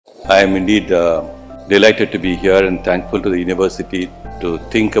I am indeed delighted to be here and thankful to the university to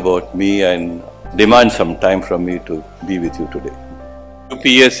think about me and demand some time from me to be with you today.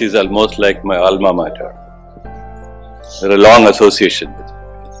 UPES is almost like my alma mater. There is a long association with it.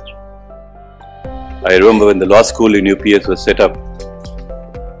 I remember when the law school in UPES was set up,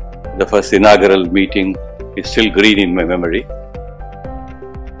 the first inaugural meeting is still green in my memory.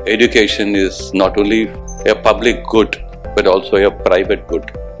 Education is not only a public good but also a private good.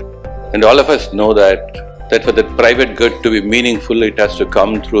 And all of us know that for the private good to be meaningful, it has to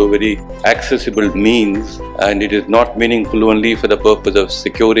come through a very accessible means, and it is not meaningful only for the purpose of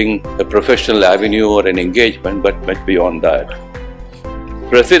securing a professional avenue or an engagement, but much beyond that.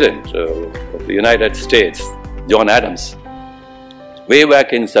 President of the United States, John Adams, way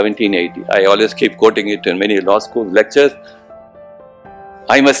back in 1780, I always keep quoting it in many law school lectures,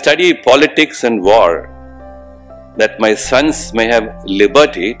 "I must study politics and war, that my sons may have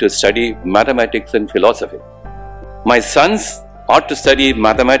liberty to study mathematics and philosophy." My sons ought to study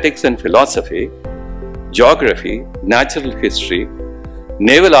mathematics and philosophy, geography, natural history,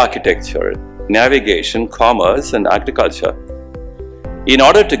 naval architecture, navigation, commerce and agriculture, in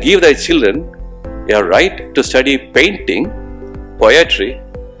order to give their children a right to study painting, poetry,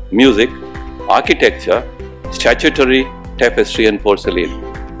 music, architecture, statuary, tapestry and porcelain.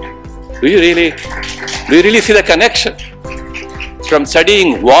 Do you really see the connection? From studying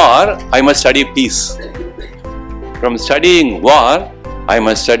war, I must study peace. From studying war, I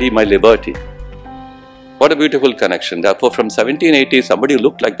must study my liberty. What a beautiful connection. Therefore, from 1780, somebody who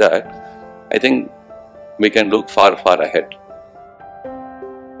looked like that, I think we can look far, far ahead.